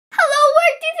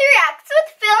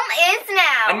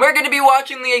we're going to be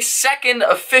watching the second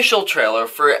official trailer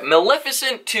for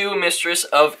Maleficent 2 Mistress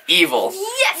of Evil.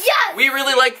 Yes! Yes! We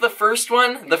really liked the first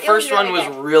one. The first really one was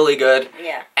good. really good.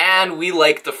 Yeah. And we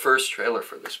liked the first trailer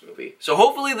for this movie. So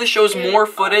hopefully this shows more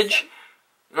footage.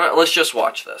 Awesome. Let's just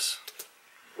watch this.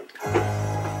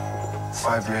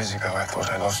 5 years ago, I thought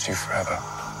I lost you forever.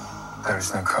 There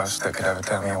is no cost that could ever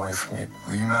tear me away from you.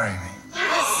 Will you marry me?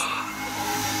 Yes!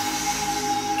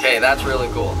 Okay, that's really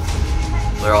cool.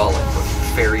 They're all like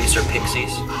fairies or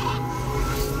pixies.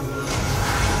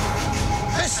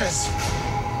 Princess,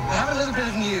 I have a little bit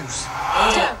of news.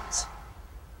 Don't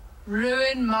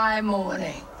ruin my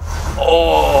morning.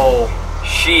 Oh,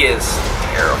 she is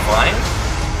terrifying.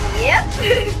 Yep.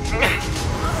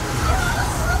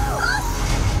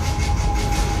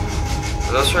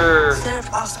 Is this her?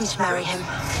 Philip asked me to marry him.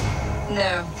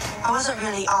 No, I wasn't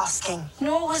really asking.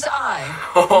 nor was I.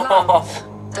 Love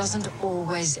doesn't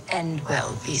always end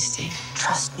well, Beastie.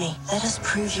 Trust me. Let us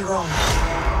prove you wrong.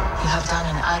 You have done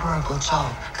an admirable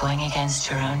job going against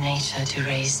your own nature to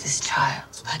raise this child.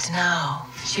 But now,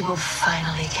 she will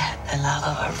finally get the love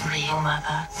of a real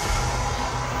mother.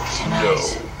 Tonight, No.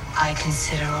 I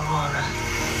consider Aurora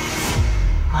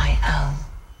my own.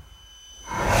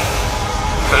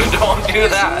 Don't do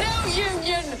that. No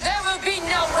union, there will be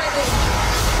no wedding.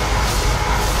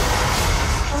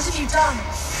 What have you done?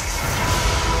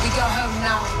 We go home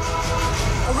now.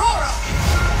 Aurora!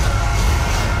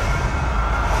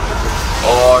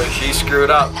 Oh, she screwed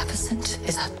up. Maleficent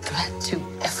is a threat to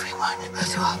everyone. We'll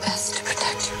do our best to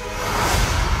protect you.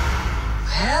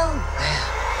 Well, well.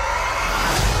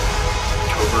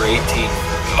 October 18th.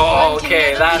 Oh,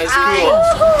 okay, that is cool.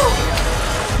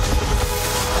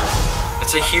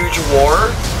 It's a huge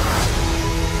war.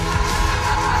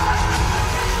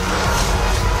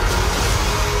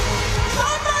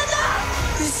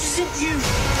 This isn't you.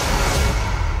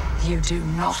 You do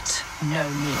not know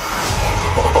me.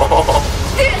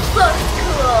 This looks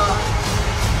cool.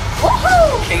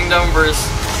 Woohoo! Kingdom versus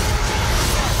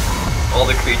all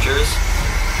the creatures.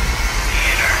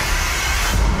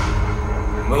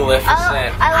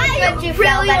 Maleficent. I like what you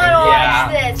really want to Yeah.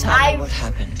 watch this. Tell me what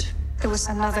happened. There was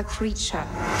another creature.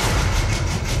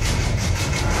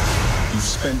 You've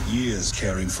spent years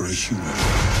caring for a human.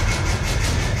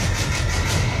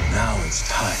 Now it's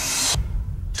time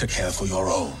to care for your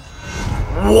own.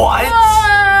 What?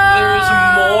 There's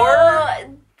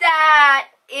more? That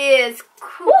is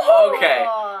cool. Okay.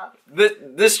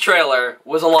 This trailer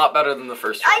was a lot better than the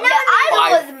first trailer. I know By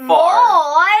was far.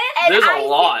 more. And There's a I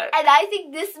lot. And I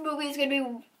think this movie is going to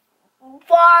be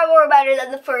far more better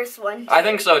than the first one. I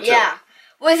think so too. Yeah.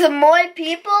 With more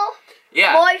people,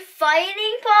 Yeah. more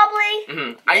fighting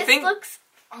probably. I This think looks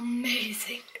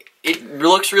amazing. it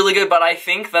looks really good, but I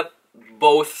think that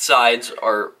both sides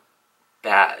are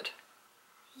bad.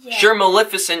 Yeah. Sure,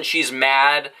 Maleficent, she's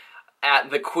mad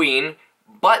at the queen,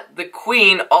 but the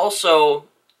queen also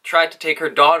tried to take her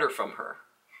daughter from her.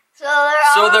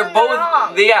 So they're both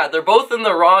wrong. they're both in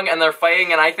the wrong and they're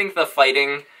fighting, and I think the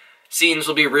fighting scenes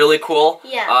will be really cool.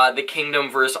 Yeah. The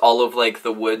kingdom versus all of like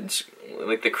the woods,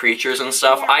 like the creatures and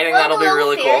stuff. Yeah. I think Like that'll the be little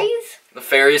really cool. fairies? The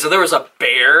fairies. So there was a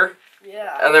bear.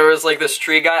 Yeah. And there was like this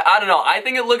tree guy. I don't know. I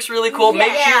think it looks really cool.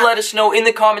 Make sure Yeah. you let us know in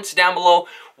the comments down below.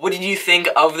 What did you think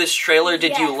of this trailer?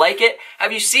 Did you Yes. like it?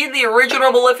 Have you seen the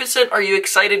original Maleficent? Are you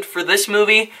excited for this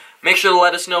movie? Make sure to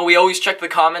let us know. We always check the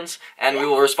comments, and we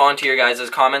will respond to your guys'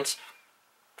 comments.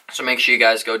 So make sure you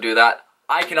guys go do that.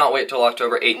 I cannot wait till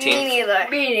October 18th. Me neither.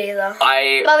 Me neither.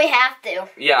 I But we have to.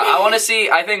 Yeah, I want to see.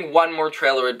 I think one more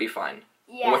trailer would be fine.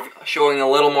 Yeah. With showing a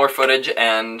little more footage,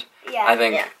 and Yeah. I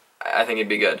think it'd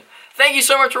be good. Thank you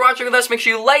so much for watching with us. Make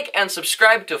sure you like and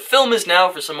subscribe to Film Is Now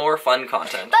for some more fun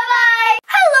content. Bye-bye!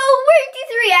 Hello, we're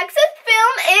D3X and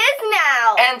Film Is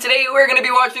Now! And today we're going to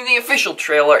be watching the official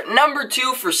trailer, number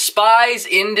 2 for Spies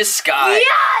in Disguise.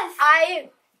 Yes! I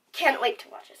can't wait to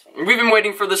watch this video. We've been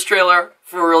waiting for this trailer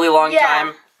for a really long Yeah.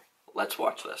 time. Let's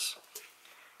watch this.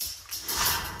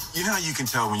 You know how you can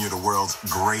tell when you're the world's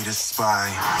greatest spy?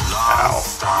 Love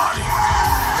starting.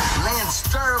 Lance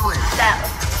Sterling. That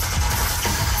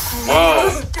Whoa.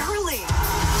 Sterling.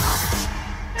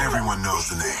 Everyone knows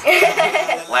the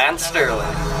name. Lance Sterling.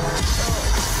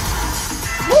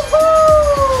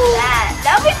 Woohoo!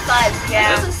 That'll be fun.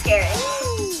 Yeah. This is scary.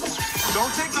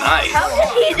 Don't take the Nice. How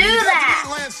did he do that?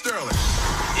 Lance Sterling.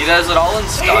 He does it all in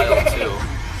style, too.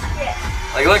 Yeah.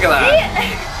 Like, look at that.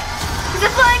 He's a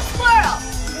flying squirrel.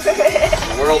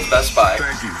 The world's best spy.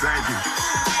 Thank you. Straight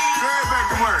back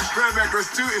to work. Straight back.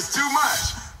 It's too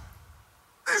much.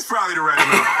 It's probably the right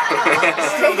amount.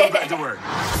 Still go back to work.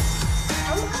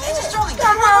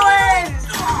 Come on.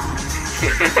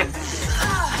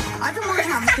 I've been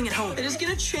working on this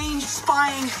change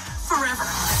spying forever.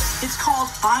 It's called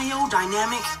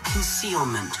biodynamic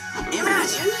concealment.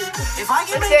 Imagine if I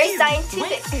can It's make very you, scientific.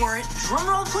 wait for it, drum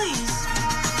roll please,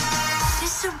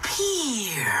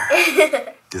 disappear.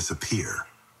 Disappear.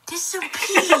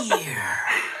 Disappear.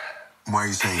 Why are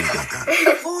you saying it like that?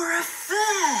 For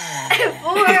effect.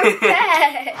 For a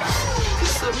pet.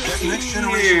 Next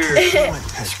generation concealment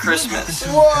test. It's Christmas.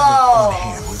 Whoa. On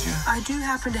hand, would you? I do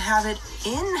happen to have it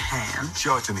in hand.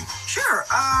 Show it to me. Sure,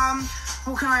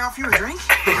 well, can I offer you a drink?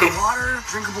 Water,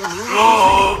 drinkable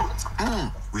meal?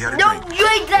 We had a Don't drink.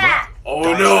 drink that. Oh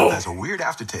That no! has a weird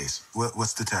aftertaste.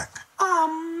 What's the tech?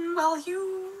 Well,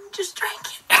 you just drank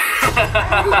it.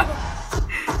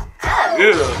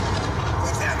 Ew.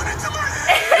 Damn it, it's in my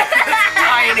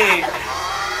head. Tiny.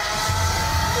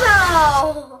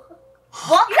 No.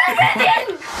 What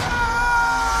happened?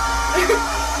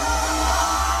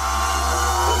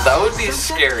 That would be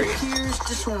scary. Appears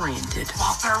disoriented.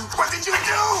 Walter, what did you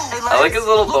do? I like his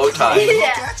little bow tie.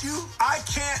 Look at you? I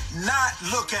can't not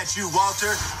look at you,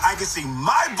 Walter. I can see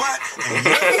my butt and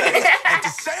your face at the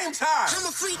same time.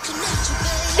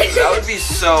 That would be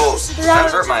so. That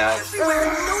would hurt my eyes. Everywhere,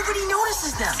 nobody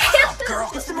notices them.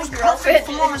 Girl, it's the most Girlfriend. perfect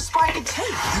form of spy could take.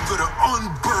 You better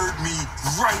unbird me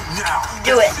right now.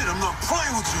 Do it. That's I'm not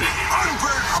playing with you.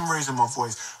 Unbird. I'm raising my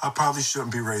voice. I probably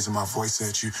shouldn't be raising my voice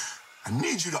at you. I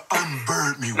need you to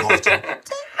unbird me, Walter.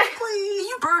 Technically,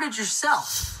 you birded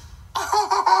yourself. I'm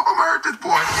hurt this boy.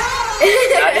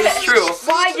 That is true.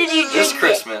 Why did you This drink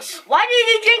Christmas. it? Why did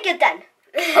you drink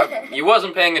it then? You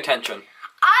wasn't paying attention.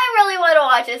 I really want to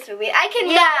watch this movie. I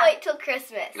cannot wait till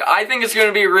Christmas. I think it's going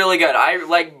to be really good. I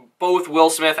like both Will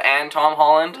Smith and Tom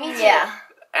Holland. Yeah.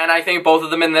 And I think both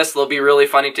of them in this, they'll be really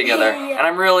funny together. Yeah. And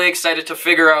I'm really excited to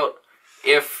figure out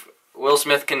if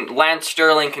Lance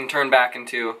Sterling can turn back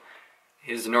into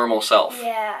his normal self.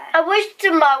 Yeah. I wish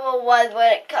tomorrow was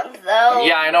when it comes though.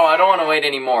 Yeah, I know. I don't want to wait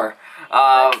anymore.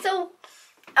 It's so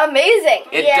amazing.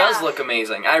 It Yeah. does look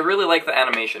amazing. I really like the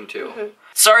animation too.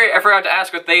 Sorry, I forgot to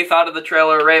ask what they thought of the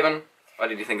trailer, Raven. What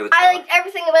did you think of the trailer? I liked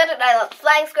everything about it. I loved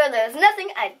Flying Square. There was nothing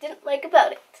I didn't like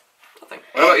about it. Nothing.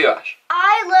 What about you, Ash?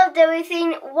 I loved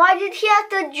everything. Why did he have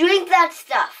to drink that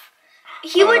stuff?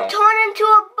 He I would don't know. turn into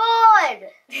a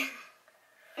bird.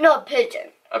 No, a pigeon.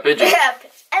 A pigeon? Yeah,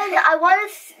 and I want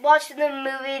to watch the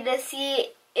movie to see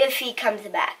if he comes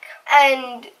back.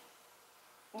 And,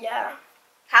 yeah,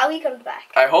 how he comes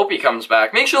back. I hope he comes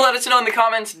back. Make sure to let us know in the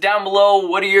comments down below.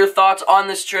 What are your thoughts on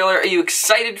this trailer? Are you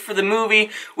excited for the movie?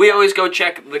 We always go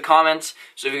check the comments,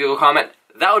 so if you go comment,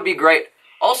 that would be great.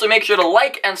 Also, make sure to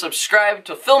like and subscribe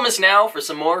to FilmIsNow for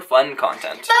some more fun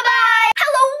content. Bye-bye!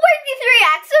 Hello, we're the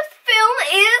reacts of Film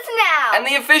Is Now! And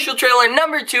the official trailer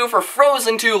number 2 for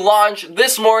Frozen 2 launched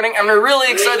this morning, and we're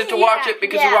really excited to watch it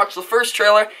because we watched the first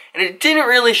trailer, and it didn't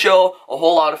really show a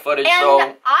whole lot of footage, so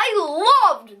And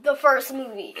I loved the first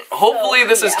movie. hopefully So,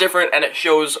 this is yeah. different and it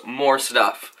shows more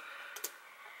stuff.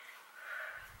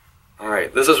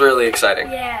 Alright, this is really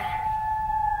exciting. Yeah.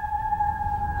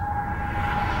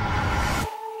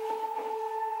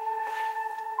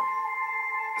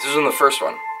 This is in the first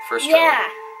one. First trailer. Yeah.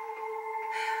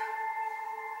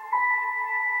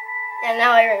 Yeah,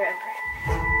 now I remember.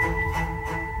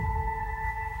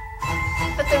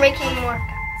 But they're making more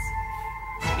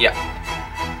cuts. Yeah.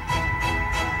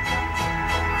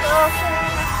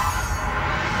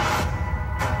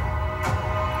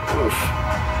 Oof.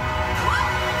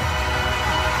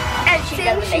 And she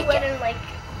doesn't make it in like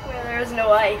where there was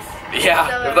no ice. Yeah,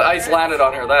 So if the ice landed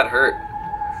on her, that hurt.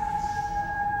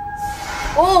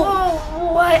 Oh,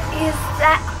 what is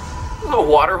that? A little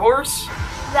water horse?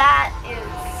 That is.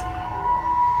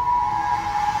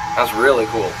 That's really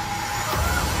cool.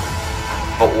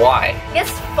 But why?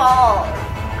 It's fall.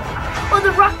 Or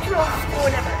the rock drop or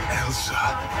whatever. Elsa,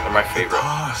 They're my the favorite.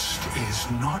 past is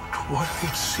not what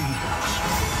it seems.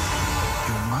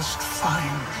 You must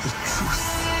find the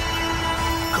truth.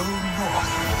 Go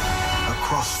north,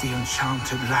 across the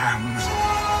enchanted lands,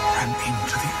 and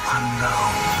into the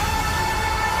unknown.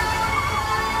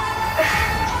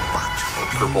 But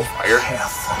Purple be fire.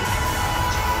 careful.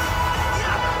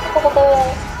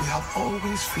 Oh, We have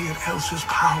always feared Elsa's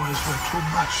powers were too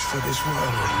much for this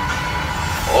world.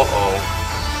 Uh-oh.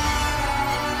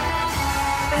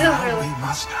 this is Now really. we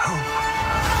must hope.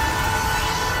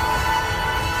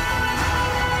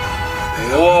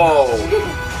 Whoa.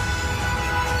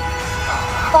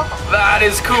 That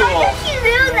is cool. How did you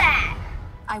do that?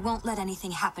 I won't let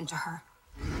anything happen to her.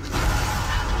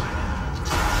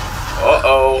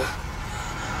 Uh-oh.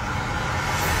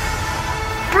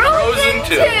 Frozen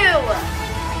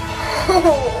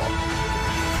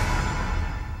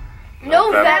 2.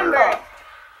 November.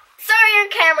 Sorry your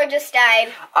camera just died.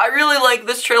 I really like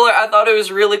this trailer. I thought it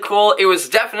was really cool. It was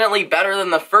definitely better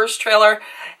than the first trailer.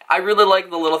 I really like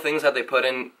the little things that they put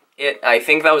in it. I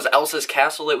think that was Elsa's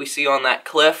castle that we see on that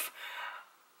cliff.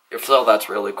 If so, that's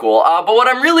really cool. But what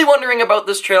I'm really wondering about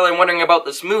this trailer and wondering about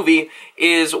this movie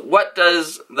is, what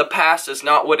does the past is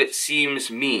not what it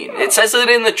seems mean? It says it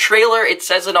in the trailer, it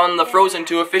says it on the Frozen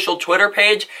 2 official Twitter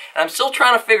page, and I'm still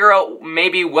trying to figure out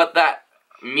maybe what that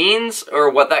means, or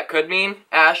what that could mean.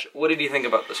 Ash, what did you think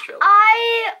about this trailer?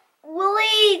 I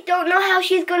really don't know how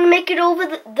she's going to make it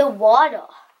over the water.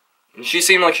 She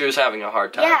seemed like she was having a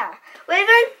hard time. Yeah.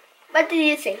 Raven, what did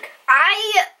you think?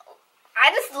 I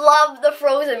just love the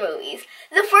Frozen movies.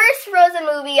 The first Frozen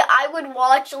movie I would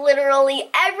watch literally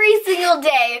every single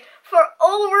day for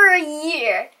over a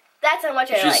year. That's how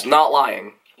much I like. She's not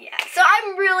lying. Yeah. So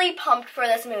I'm really pumped for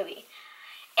this movie.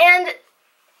 And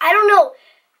I don't know,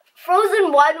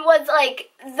 Frozen 1 was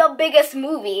like the biggest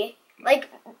movie. Like,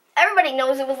 everybody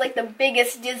knows it was like the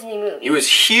biggest Disney movie. It was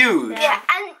huge. Yeah,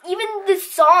 and even the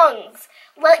songs,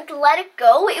 like Let It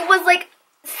Go, it was like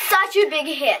such a big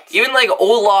hit. Even like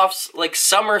Olaf's like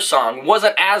summer song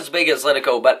wasn't as big as Let It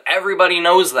Go, but everybody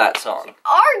knows that song.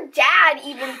 Our dad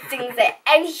even sings it,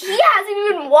 and he hasn't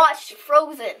even watched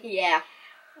Frozen. Yeah.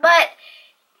 But,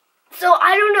 so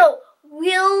I don't know,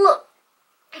 will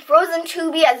Frozen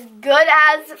 2 be as good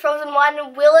as Frozen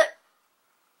 1? Will it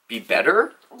be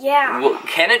better? Yeah. Well,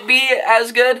 can it be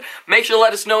as good? Make sure to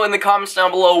let us know in the comments down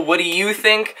below. What do you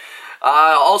think?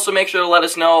 Also, make sure to let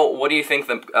us know, what do you think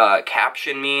the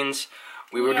caption means?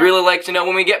 We would really like to know.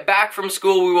 When we get back from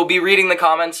school, we will be reading the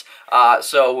comments,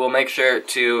 so we'll make sure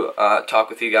to talk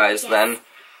with you guys then.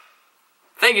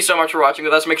 Thank you so much for watching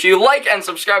with us. Make sure you like and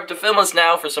subscribe to Film Is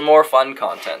Now for some more fun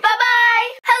content.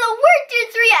 Bye-bye! Hello, we're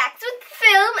Dudes Reacts with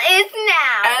Film Is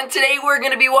Now. And today we're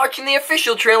going to be watching the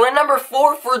official trailer number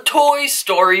 4 for Toy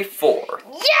Story 4.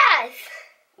 Yes!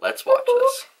 Let's watch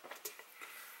this.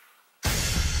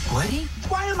 Woody?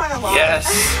 Why am I alone? Yes.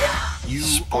 You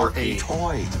Sporky. are a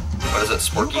toy. What is it,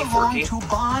 Sporky? You belong Forky? to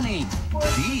Bonnie.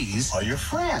 These are your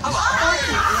friends.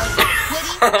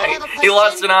 He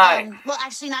lost an eye. Well,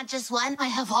 actually, not just one. I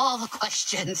have all the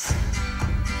questions.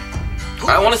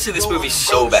 I want to see this movie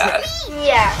so bad.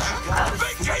 Yeah.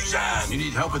 Vacation! You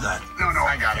need help with that? No,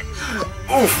 I got it.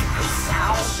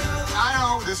 I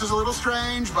know, this is a little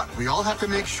strange, but we all have to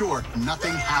make sure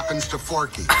nothing happens to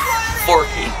Forky.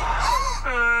 Forky.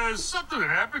 Something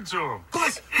happened to him.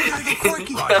 Buzz, we gotta get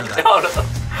Forky. No.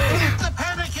 The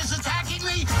panic is attacking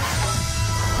me.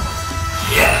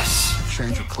 Yes.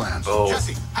 Change of plans. Oh.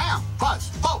 Jesse, Ham, Buzz,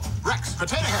 Bo, Rex,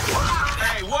 Potato Head.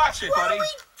 Hey, watch it, buddy.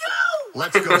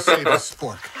 Let's go save this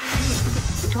spork.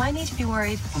 Do I need to be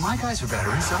worried? Well, my guys are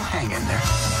veterans, so hang in there.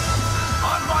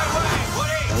 On my way,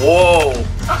 Woody. Whoa.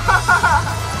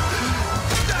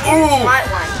 Ooh. Smart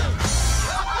one.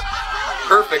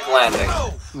 Perfect landing.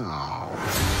 Oh.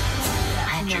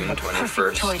 I know June the 21st.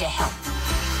 perfect toy to help.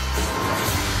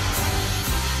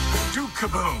 Duke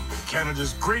Kaboom,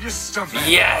 Canada's greatest stuntman.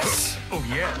 Yes. Oh,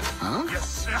 yeah. Huh?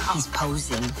 Yes. He's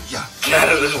posing. Yeah.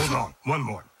 Canada's. Hold on. One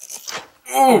more.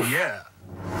 Ooh. Yeah.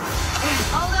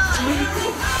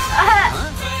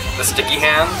 The sticky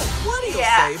hands. Woody will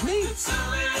save me.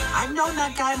 I've known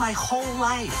that guy my whole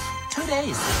life. 2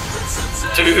 days.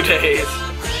 2 days.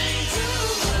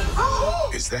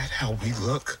 Is that how we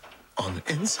look on the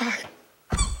inside?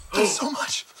 There's so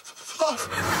much love.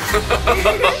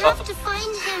 We have to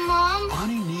find him, Mom.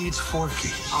 Bonnie needs Forky.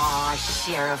 Aw,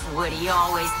 Sheriff Woody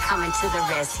always coming to the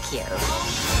rescue.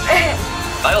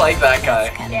 I like that guy.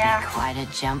 It's gonna be quite a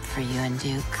jump for you and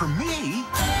Duke. For me,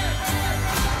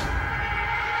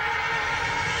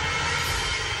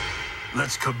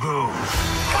 Let's kaboom.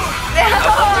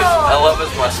 I love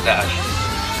his mustache.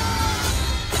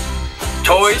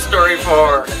 Toy Story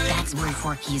 4. That's where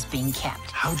Forky is being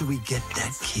kept. how do we get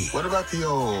that key? What about the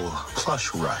old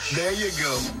plush rush? There you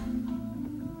go.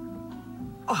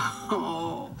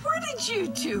 Oh, where did you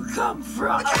two come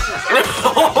from?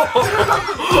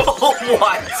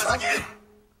 What?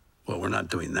 Well, we're not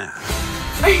doing that.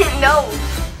 No.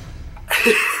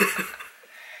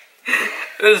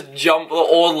 This jump the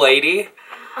old lady.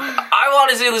 I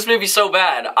want to see this movie so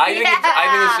bad. I think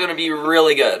it's gonna be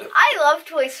really good. I love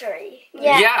Toy Story.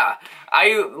 Yeah,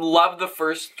 I love the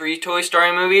first 3 Toy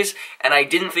Story movies, and I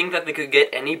didn't think that they could get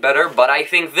any better, but I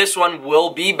think this one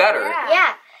will be better.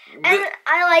 Yeah. And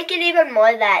I like it even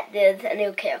more that there's a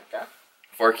new character.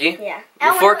 Forky? Yeah.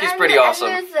 Well, Forky's pretty awesome.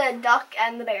 And there's the duck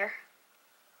and the bear.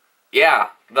 Yeah,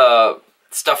 the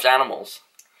stuffed animals.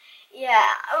 Yeah,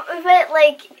 but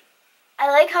like, I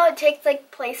like how it takes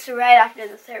like place right after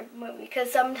the third movie,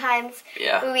 because sometimes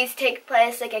movies take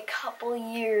place like a couple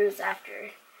years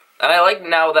after. And I like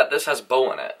now that this has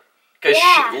Bo in it, because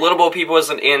Little Bo Peep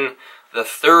wasn't in the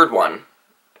third one,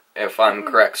 if I'm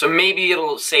correct. So maybe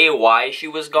it'll say why she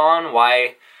was gone,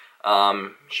 why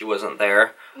she wasn't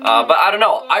there. But I don't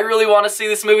know. I really want to see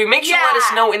this movie. Make sure to let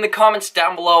us know in the comments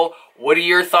down below. What are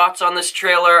your thoughts on this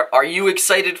trailer? Are you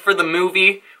excited for the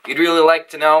movie? We'd really like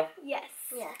to know. Yes.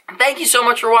 Yeah. Thank you so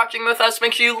much for watching with us.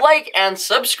 Make sure you like and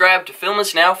subscribe to Film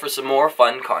Is Now for some more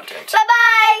fun content.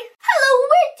 Bye-bye! Hello,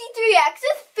 we're D3X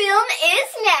with Film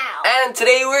Is Now. And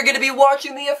today we're going to be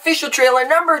watching the official trailer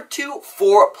number 2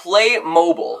 for Play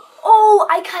Mobile. Oh,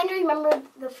 I kind of remember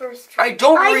the first trailer. I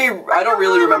don't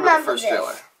really remember the first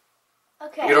trailer.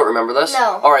 Okay. You don't remember this?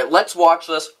 No. Alright, let's watch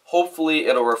this. Hopefully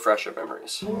it'll refresh your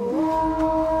memories.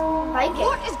 Like it.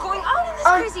 What is going on in this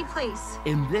crazy place?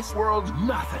 In this world,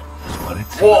 nothing is what it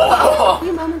seems. Whoa! A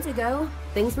few moments ago,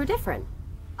 things were different.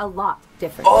 A lot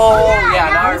different. Oh,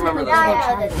 yeah, now I remember this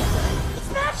one.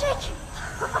 It's magic!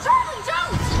 Charlie,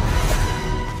 don't!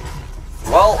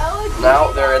 Well,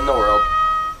 now they're in the world.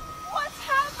 What's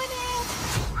happening?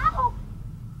 Ow!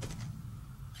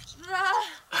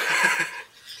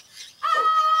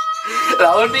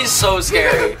 That would be so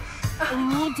scary. I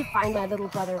need to find my little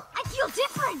brother. I feel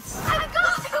different! I'm a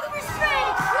ghost super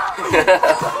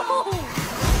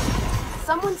strength!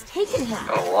 Someone's taken him.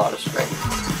 Got a lot of strength.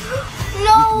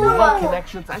 No!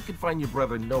 Connections, I could find your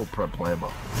brother no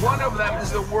problemo. One of them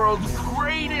is the world's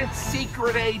greatest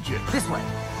secret agent. This way.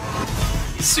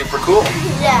 He's super cool.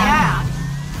 Yeah.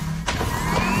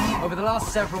 Over the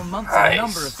last several months, Nice. a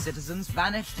number of citizens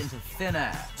vanished into thin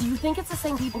air. Do you think it's the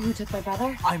same people who took my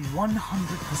brother? I'm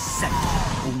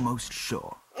 100% almost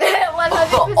sure.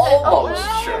 100%. Almost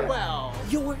sure. Well,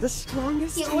 you're the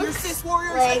strongest He looks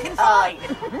warriors like, I can find.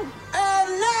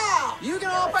 And now, you can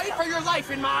all fight for your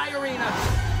life in my arena.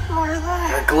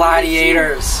 They're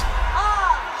gladiators.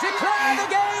 Declare the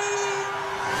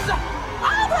games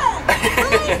open!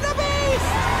 Release the beast!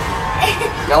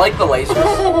 I like the lasers.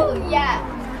 Oh, yeah.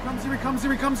 Here he comes,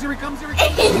 here he comes, here he comes, here he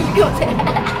comes.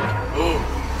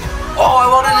 Oh, I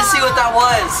wanted to see what that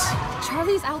was.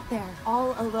 Charlie's out there,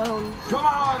 all alone. Come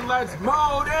on, let's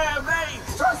motivate.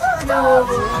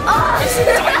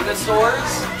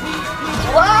 Dinosaurs?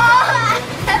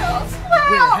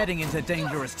 We're heading into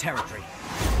dangerous territory.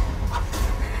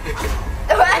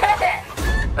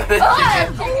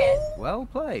 Well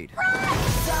played. We're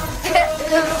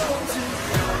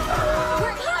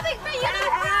coming for you!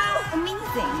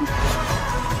 Amazing.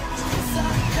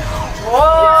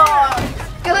 Whoa!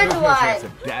 Good No chance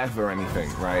one. of death or anything,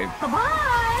 right?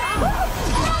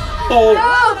 Oh. I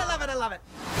love it.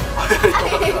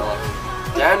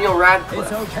 Daniel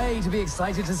Radcliffe. It's okay to be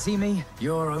excited to see me.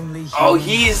 You're only human. Oh,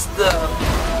 he's the...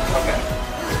 Okay.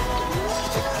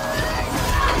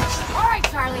 All right,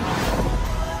 Charlie.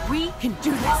 We can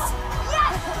do this.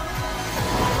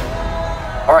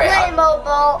 Alright, Play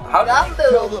Mobile. how did you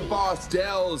Tell the boss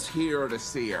Dell's here to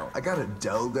see her. I got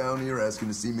Adele down here asking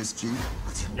to see Miss Chief.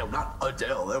 No, not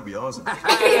Adele. That would be awesome.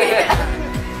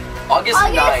 August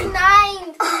 9th.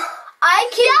 9th. I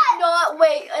cannot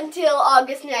wait until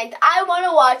August 9th. I want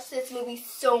to watch this movie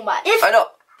so much. If I know.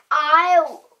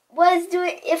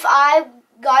 if I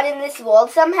got in this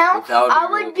world somehow, I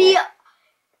would be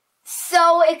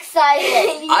so excited.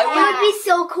 It would be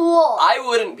so cool. I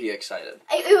wouldn't be excited.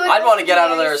 I'd want to get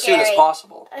out of there as soon as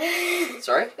possible.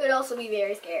 Sorry? It would also be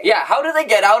very scary. Yeah, how do they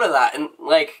get out of that? And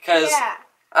like, cause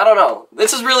I don't know.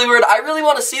 This is really weird. I really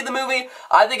want to see the movie.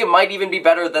 I think it might even be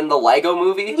better than the Lego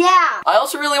movie. Yeah. I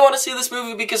also really want to see this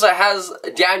movie because it has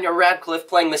Daniel Radcliffe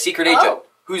playing the secret agent.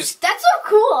 Who's That's so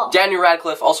cool. Daniel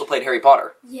Radcliffe also played Harry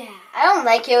Potter. Yeah. I don't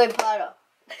like Harry Potter.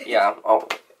 Yeah. Oh.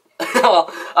 Well,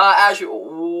 Ash,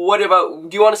 what about?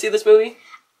 Do you want to see this movie?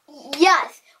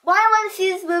 Yes. Why I want to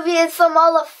see this movie is from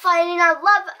all the fighting. I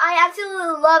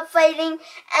absolutely love fighting,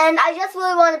 and I just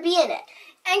really want to be in it.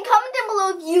 And comment down below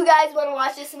if you guys want to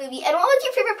watch this movie, and what was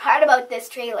your favorite part about this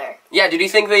trailer? Yeah, did you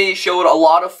think they showed a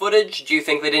lot of footage? Do you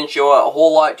think they didn't show a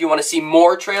whole lot? Do you want to see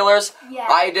more trailers? Yeah.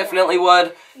 I definitely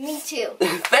would. Me too.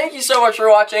 Thank you so much for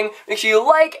watching. Make sure you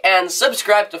like and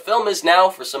subscribe to Film Is Now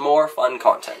for some more fun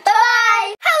content.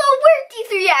 Bye! Hello, we're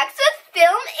D3X with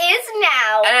Film Is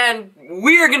Now. And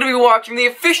we're going to be watching the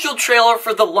official trailer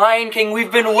for The Lion King.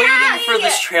 We've been waiting for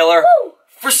this trailer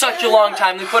for such a long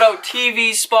time. They put out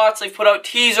TV spots, they've put out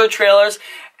teaser trailers,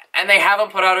 and they haven't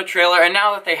put out a trailer. And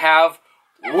now that they have,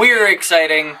 we're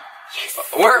exciting.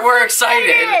 We're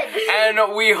excited,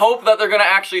 and we hope that they're gonna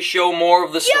actually show more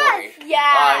of the story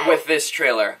with this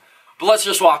trailer. But let's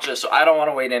just watch this. So I don't want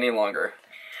to wait any longer.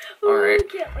 All right.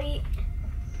 Can't wait.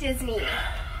 Disney.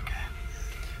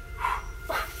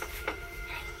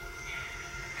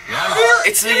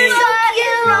 It's the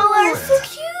So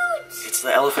cute. it's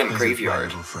the elephant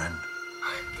graveyard. Friend.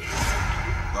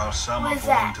 While some What are is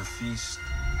born that? to feast,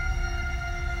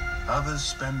 others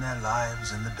spend their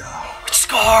lives in the dark.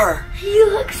 Scar! He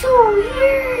looks so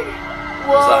weird.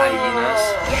 Whoa. The hyenas.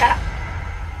 Yeah.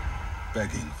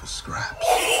 Begging for scraps.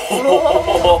 He's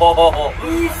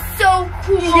so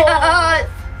cool. Yes.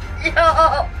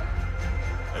 Yeah.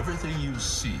 Everything you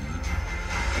see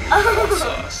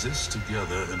exists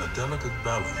together in a delicate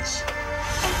balance.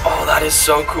 Oh, that is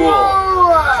so cool.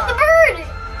 Whoa. The bird.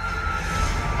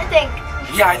 I think.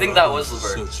 Yeah, I think that was the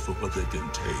bird. Search for what they can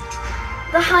take.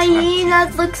 The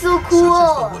hyenas look so Searches for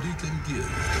cool. what he can give.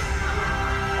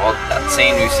 Oh, that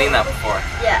scene, we've seen that before.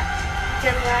 Yeah.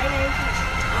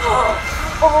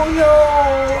 Oh no.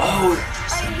 Oh,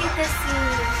 I hate this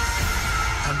scene.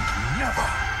 And never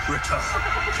return.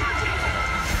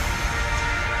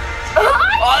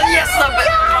 oh yes, the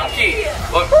monkey.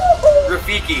 Look,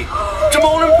 Rafiki.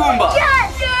 Timon and Pumbaa.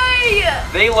 Yes! Yay!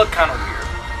 They look kind of weird.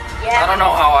 Yeah. I don't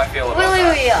know how I feel about Really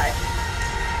that. weird.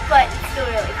 But it's still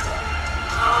really cool.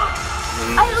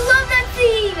 I love that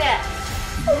scene!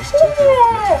 Must take your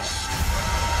place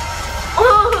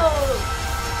Oh!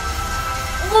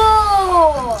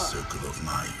 Whoa! in the circle of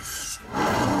life.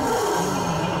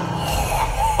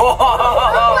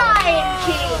 Lion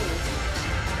King!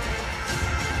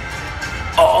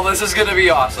 Oh, this is gonna be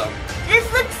awesome. This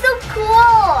looks so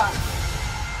cool!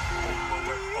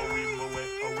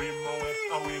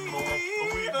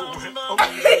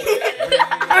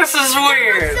 This is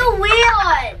weird. So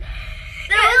weird!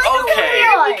 That is so Okay.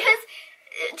 weird because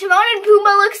Timon and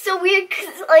Pumbaa look so weird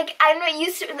because, like, I'm not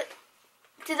used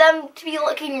to them to be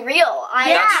looking real. I'm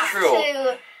That's used true.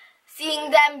 to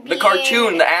seeing them The being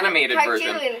cartoon, the animated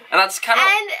cartoon. version. And that's kind of...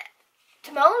 And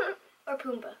Timon or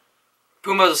Pumbaa?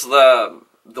 Pumbaa's the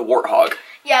warthog.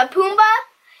 Yeah, Pumbaa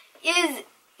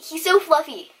he's so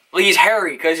fluffy. Well, he's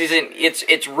hairy because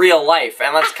it's real life,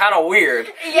 and that's kind of weird.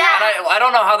 Yeah. And I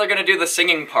don't know how they're gonna do the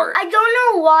singing part. I don't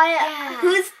know why. Yeah.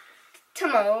 Who's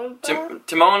Timon?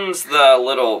 Timon's the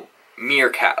little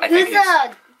meerkat, I think. Who's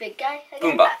the big guy?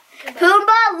 Pumbaa.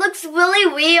 Pumbaa looks really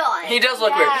weird. He does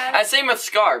look weird. And same with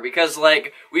Scar, because,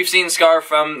 like, we've seen Scar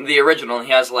from the original, and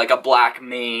he has, like, a black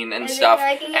mane and stuff.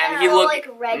 Like, and he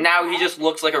now he just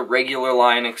looks like a regular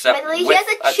lion, except but he with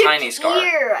has a tiny scar.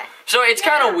 Ear. So it's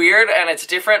kind of weird, and it's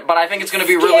different, but I think it's going to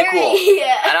be really cool.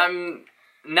 Yeah. And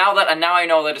now I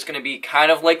know that it's going to be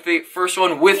kind of like the first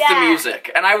one with the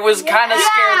music. And I was kind of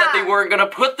scared that they weren't going to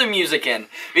put the music in,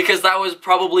 because that was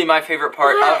probably my favorite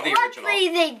part of the original. Luckily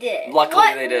they did.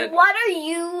 Luckily they did.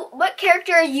 What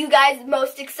character are you guys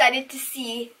most excited to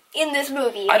see in this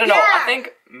movie? I don't know. I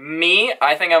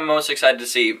think I'm most excited to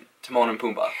see Timon and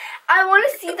Pumbaa. I want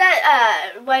to see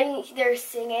that when they're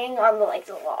singing on the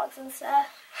logs and stuff.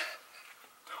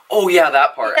 Oh yeah,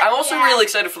 that part. I'm also really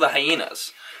excited for the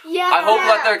hyenas. Yeah. I hope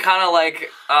that they're kind of like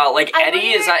Eddie.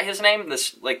 Is that his name?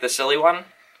 This the silly one.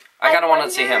 I kind of want to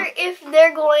see him. If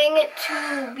they're going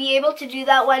to be able to do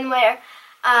that one where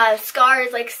Scar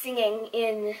is singing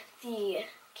in the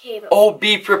cave. Oh,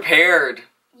 be prepared.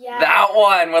 Yeah. That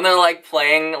one when they're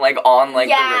playing on the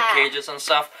rib cages and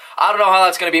stuff. I don't know how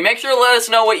that's gonna be. Make sure to let us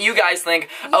know what you guys think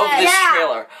of this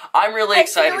trailer. I'm really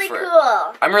excited for it.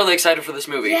 I'm really excited for this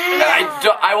movie. Yeah. And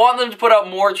I want them to put out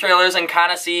more trailers and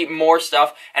kind of see more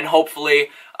stuff, and hopefully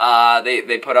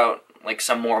they put out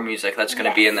some more music that's going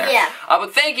to be in there. Yeah.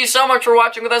 But thank you so much for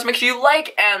watching with us. Make sure you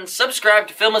like and subscribe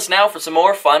to Film Us Now for some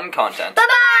more fun content.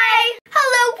 Bye-bye!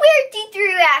 Hello, we're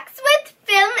D3 Reacts with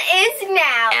Film Is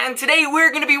Now. And today we're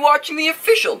going to be watching the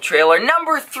official trailer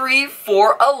number 3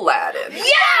 for Aladdin.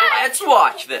 Yeah! Let's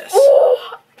watch this. Ooh,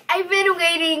 I've been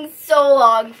waiting so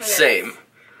long for this. Same.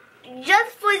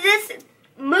 Just for this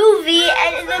movie,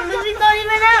 and the movie's not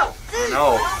even out.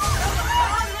 No.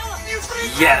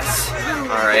 Yes.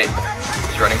 Alright.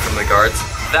 He's running from the guards.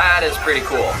 That is pretty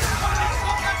cool.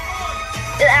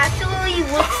 It actually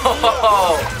looks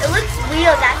real. It looks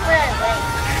real, that's what I like.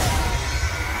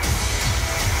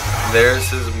 There's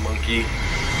his monkey.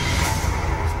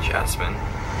 Jasmine.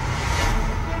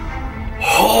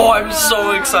 Oh, I'm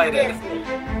so excited.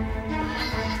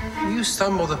 You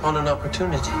stumbled upon an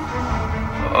opportunity.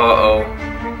 Uh-oh.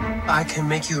 I can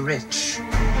make you rich.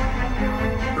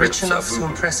 Rich enough to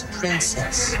impress a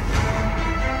princess.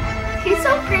 He's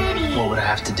so pretty. What would I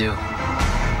have to do?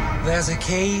 There's a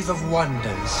cave of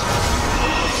wonders.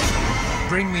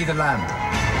 Bring me the lamp.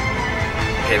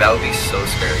 Okay, that would be so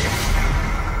scary.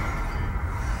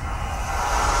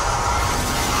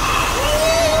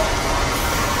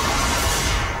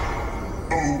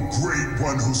 Oh, great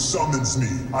one who summons me.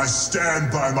 I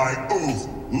stand by my oath,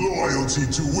 loyalty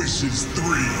to wishes 3.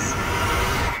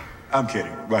 I'm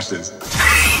kidding. Watch this.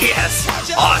 Yes.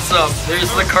 Awesome. There's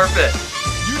the carpet.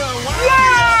 You done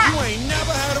wild. You ain't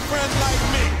never had a friend like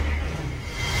me.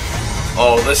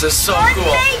 Oh, this is so cool.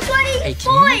 Hey,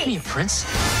 can you make me a prince?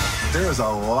 There is a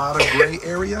lot of gray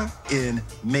area in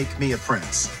Make Me a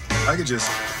Prince. I could just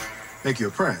make you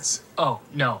a prince. Oh,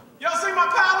 no. Y'all see my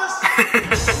palace?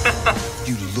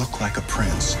 You look like a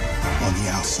prince on the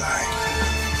outside,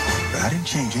 but I didn't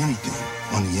change anything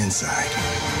on the inside.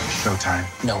 Showtime.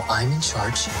 No, I'm in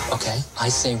charge, okay? I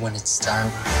say when it's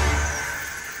time.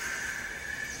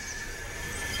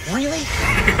 Really?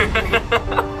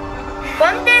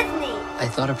 From Disney. I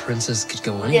thought a princess could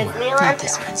go anywhere. Disneyland. Not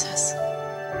this princess.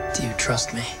 Do you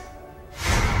trust me?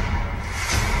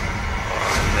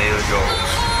 There we go.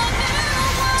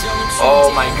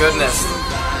 Oh my goodness.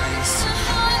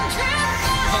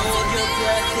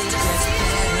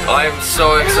 I am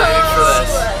so excited for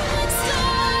this.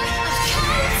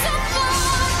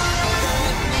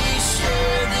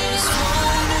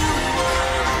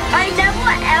 I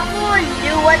never ever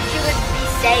knew what she would be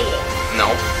saying. No.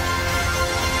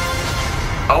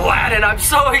 Aladdin, I'm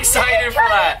so excited for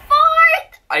that.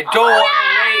 I don't want to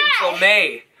wait until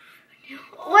May.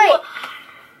 Wait.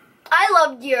 I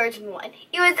loved the original one.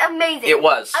 It was amazing. It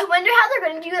was. I wonder how they're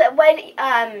going to do that when,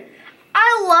 I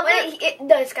love it.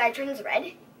 The sky turns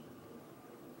red.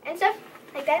 And stuff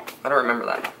like that. I don't remember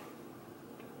that.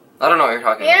 I don't know what you're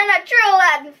talking You're about. not a true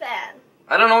Aladdin fan.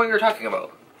 I don't know what you're talking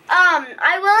about.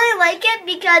 I really like it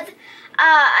because,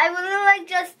 I really like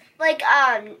just, like,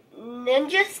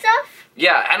 ninja stuff.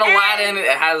 Yeah, and Aladdin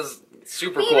it has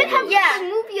super We cool even have moves. the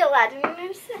movie Aladdin.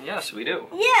 Yes, we do.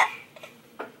 Yeah.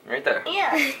 Right there.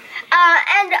 Yeah.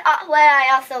 And what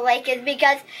I also like is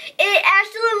because it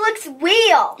actually looks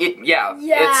real. Yeah,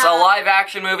 it's a live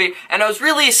action movie, and I was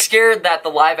really scared that the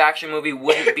live action movie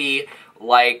wouldn't be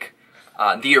like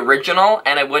the original,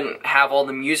 and it wouldn't have all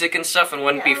the music and stuff, and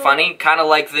wouldn't be funny, kind of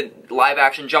like the live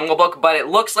action Jungle Book, but it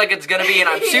looks like it's gonna be, and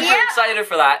I'm super excited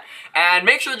for that. And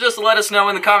make sure to just let us know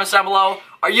in the comments down below,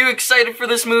 are you excited for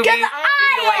this movie? If you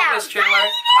like this trailer,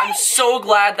 I'm so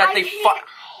glad that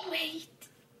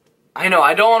I know,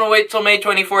 I don't want to wait till May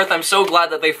 24th. I'm so glad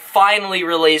that they finally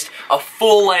released a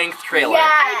full-length trailer.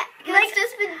 Yeah, it's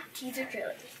just been teaser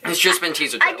trailers. It's just been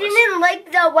teaser I trailers. didn't like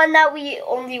the one that we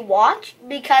only watched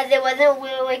because it wasn't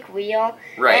really like real.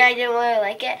 Right. And I didn't really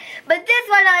like it. But this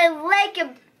one I like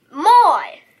it more.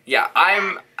 Yeah,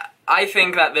 I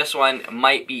think that this one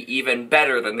might be even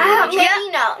better than the original.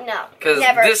 Maybe no. Because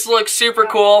Never. this looks super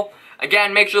cool.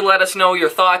 Again, make sure to let us know your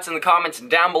thoughts in the comments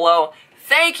down below.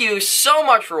 Thank you so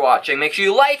much for watching. Make sure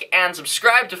you like and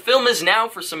subscribe to Film Is Now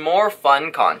for some more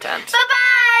fun content.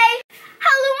 Bye-bye!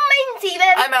 Hello, my name's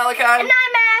Steven. I'm Malachi. And I'm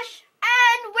Ash.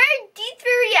 And we're D3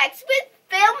 Reacts with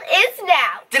Film Is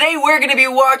Now. Today we're going to be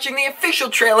watching the official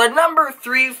trailer number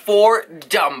 3 for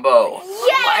Dumbo.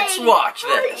 Yay! Let's watch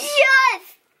this. Yes!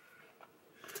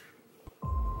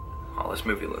 Oh, this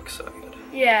movie looks so good.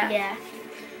 Yeah.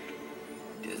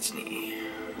 Disney.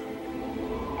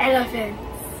 Elephants.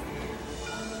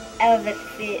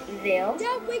 Elefantville.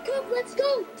 Dad, wake up, let's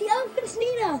go. The elephants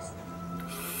need us.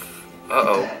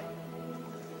 Uh-oh.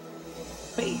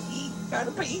 Baby, got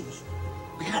a baby.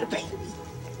 We got a baby.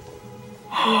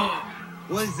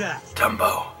 What is that?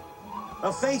 Dumbo.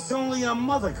 A face only a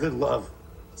mother could love.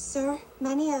 Sir,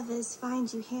 many of us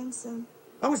find you handsome.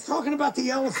 I was talking about the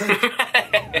elephant.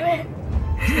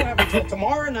 You have until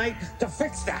tomorrow night to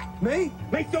fix that. Me?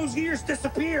 Make those ears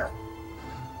disappear.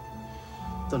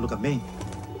 Don't look at me.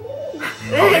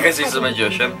 Oh, because he's a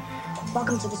magician.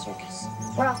 Welcome to the circus.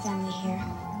 We're all family here,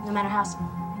 no matter how small.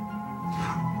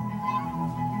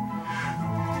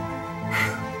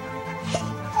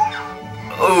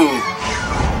 Ooh.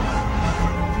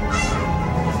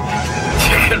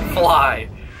 You can fly.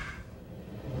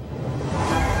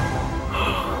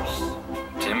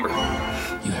 Timber.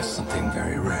 You have something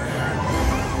very rare.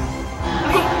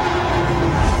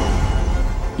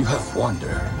 You have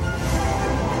wonder.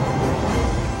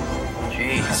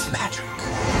 Jeez. You have magic.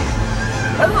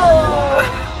 Oh.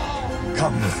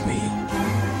 Come with me.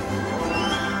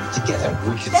 Together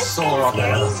we can soar on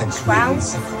that elephant's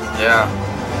wings. Yeah.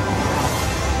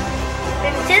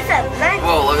 It's just a nice.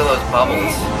 Whoa, look at those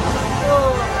bubbles.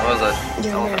 What was that?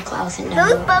 You're a miracle elephant.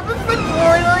 Those bubbles look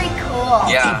really cool.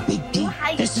 Yeah. Big D,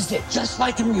 this is it, just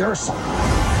like in rehearsal.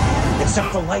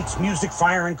 Except for lights, music,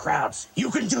 fire, and crowds.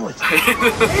 You can do it. Fly,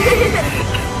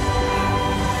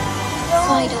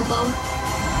 Dumbo.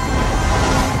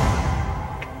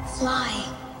 Fly.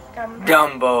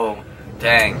 Dumbo.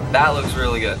 Dang, that looks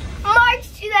really good. March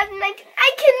 2019. I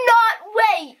cannot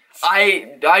wait.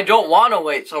 I don't want to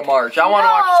wait till March. I want to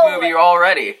watch this movie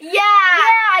already. Yeah,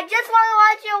 I just want to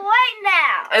watch it right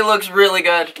now. It looks really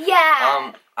good.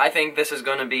 Yeah. I think this is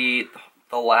going to be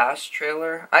the last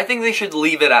trailer. I think they should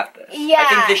leave it at this. Yeah. I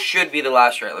think this should be the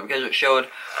last trailer because it showed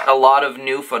a lot of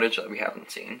new footage that we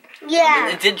haven't seen. Yeah.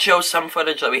 It did show some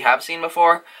footage that we have seen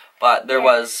before, but there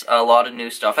was a lot of new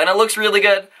stuff. And it looks really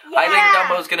good. Yeah. I think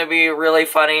Dumbo's going to be really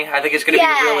funny. I think it's going to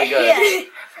be really good. Yeah.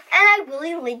 And I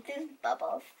really like these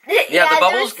bubbles. Yeah, the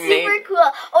bubbles super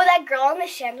cool. Oh, that girl on the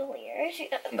chandelier.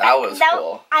 That was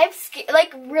cool. I'm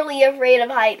really afraid of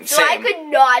heights, so I Same. could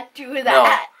not do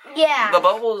that. No. Yeah. The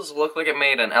bubbles look like it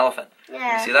made an elephant.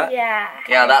 Yeah. You see that? Yeah.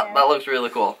 Yeah, that looks really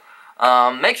cool.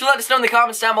 Make sure to let us know in the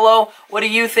comments down below. What do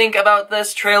you think about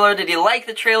this trailer? Did you like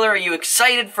the trailer? Are you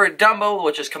excited for Dumbo,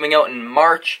 which is coming out in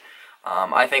March?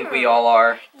 I think we all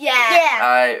are. Yeah.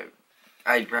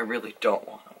 I really don't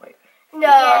want to wait. No.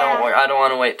 I don't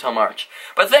want to wait till March.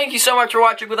 But thank you so much for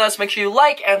watching with us. Make sure you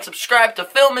like and subscribe to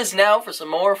Film Is Now for some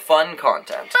more fun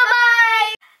content.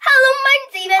 Bye-bye. Hello, I'm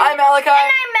Zayden. I'm Malachi. And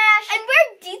I'm Ash. And we're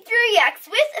D3X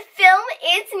with Film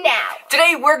Is Now.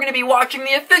 Today we're going to be watching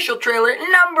the official trailer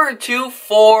number 2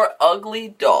 for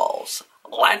Ugly Dolls.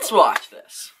 Let's watch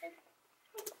this.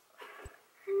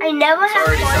 I never have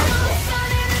watched this.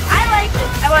 I like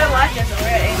this. I want to watch this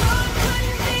already.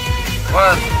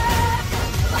 What?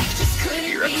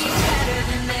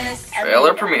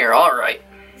 Trailer premiere, alright.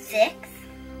 6?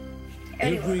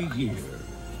 Every year,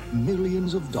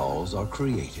 millions of dolls are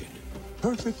created,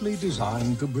 perfectly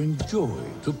designed to bring joy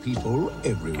to people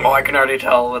everywhere. Oh, I can already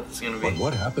tell what this is going to be. But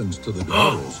what happens to the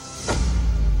dolls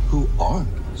who aren't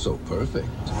so perfect?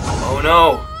 Oh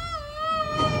no.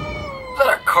 Is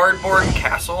that a cardboard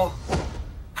castle?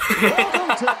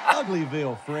 Welcome to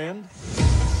Uglyville, friend.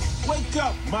 Wake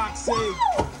up, Moxie.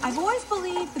 I've always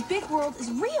believed the big world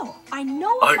is real. I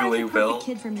know I find a perfect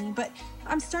kid for me, but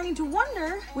I'm starting to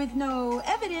wonder, with no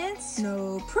evidence,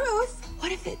 no proof,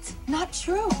 what if it's not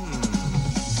true?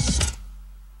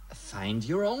 Find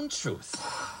your own truth.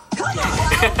 Come on!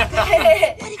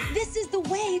 What if this is the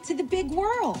way to the big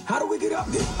world? How do we get up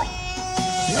there?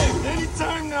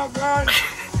 Anytime now, guys.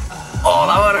 Oh,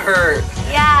 that would hurt.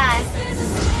 Yeah.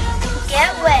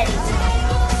 Get ready.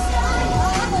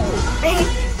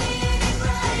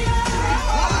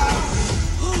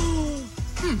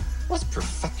 What's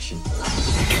perfection?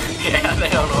 Yeah, they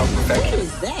don't know what perfection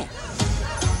is. What is that?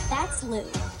 That's Lou.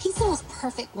 He's the most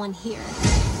perfect one here.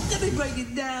 Let me break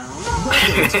it down.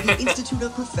 Welcome to the Institute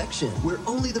of Perfection, where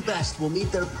only the best will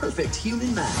meet their perfect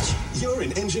human match. You're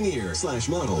an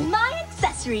engineer/model. My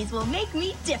accessories will make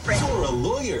me different. You're a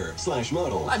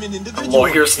lawyer/model. I'm an individual.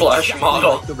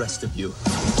 Lawyer/model. Like the rest of you.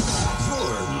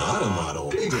 You're not a model.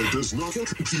 Data does not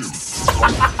compute.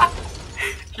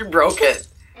 You broke it.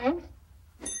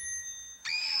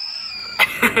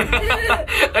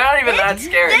 They're not even that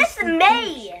scary. This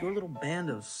May. Your little band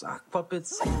of sock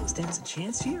puppets stands a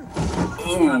chance here. Ooh.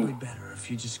 It's probably better if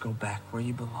you just go back where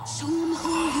you belong. Show 'em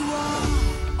who you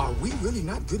are. Are we really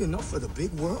not good enough for the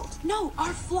big world? No,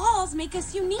 our flaws make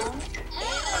us unique.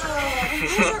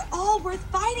 Those are all worth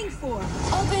fighting for.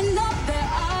 Open up their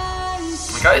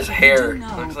eyes. The guy's hair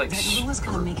looks like that Lewis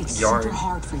gonna make it yarn. super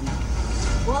hard for you.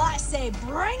 Well, I say,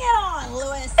 bring it on,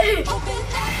 Lewis. Open up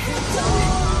the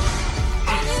door.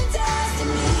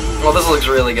 Well, this looks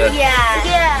really good. Yeah.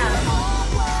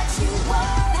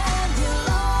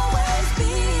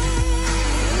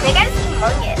 They got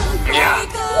humongous. Yeah.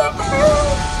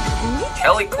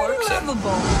 Kelly Clarkson.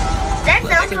 That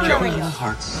sounds Like really Joey.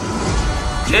 Hearts.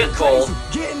 Pitbull.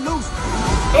 Getting loose.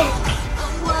 Like,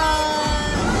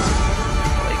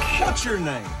 What's your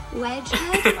name?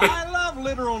 Wedgehead? I love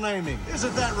literal naming.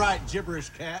 Isn't that right, gibberish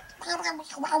cat?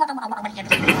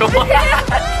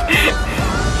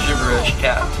 gibberish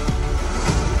cat.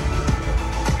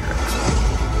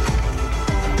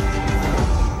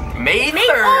 May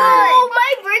 3rd. Oh,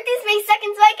 my birthday's May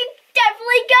 2nd, so I can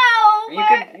definitely go.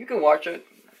 You can watch it.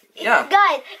 Yeah.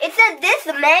 Guys, it said this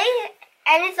May,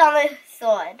 and it's on the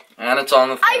sword. And it's on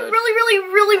the 3rd. I really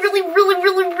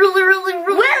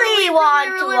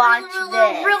want to watch this.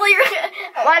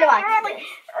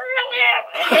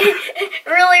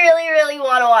 Really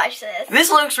want to watch this. This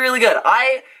looks really good.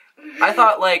 I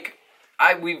thought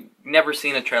we've never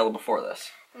seen a trailer before this.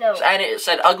 No. And it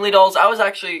said ugly dolls. I was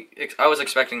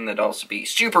expecting the dolls to be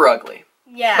super ugly.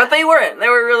 Yeah. But they weren't. They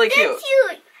were really cute.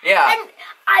 Yeah. And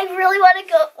I really want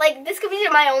to go, like, this could be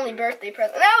my only birthday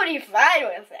present. I would be fine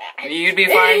with that. You'd be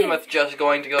fine with just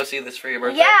going to go see this for your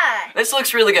birthday? Yeah. This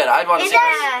looks really good. I'd want to see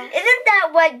this. Isn't that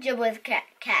what gibberish cat?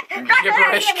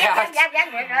 Gibberish cat?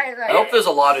 I hope there's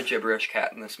a lot of gibberish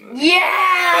cat in this movie. Yeah!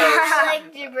 I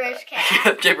like gibberish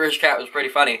cat. Gibberish cat was pretty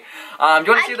funny. Do you want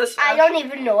to see this? I don't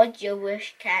even know what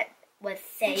gibberish cat was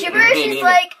saying. Gibberish is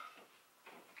like...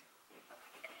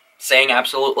 saying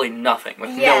absolutely nothing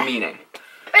with no meaning.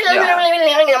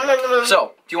 Yeah.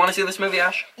 So, do you want to see this movie,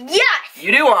 Ash? Yes!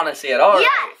 You do want to see it, alright.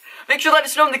 Yes! Make sure to let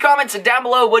us know in the comments and down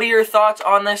below, what are your thoughts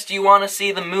on this? Do you want to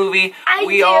see the movie?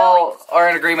 We do. all are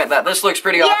in agreement that this looks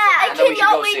pretty awesome, and that we should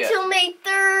go see it. I cannot wait till May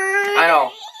 3rd. I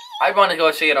know. I'd want to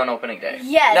go see it on opening day.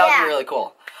 Yeah, that would be really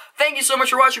cool. Thank you so much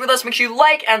for watching with us. Make sure you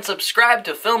like and subscribe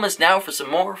to Film Is Now for some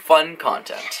more fun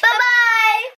content.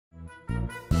 Bye-bye!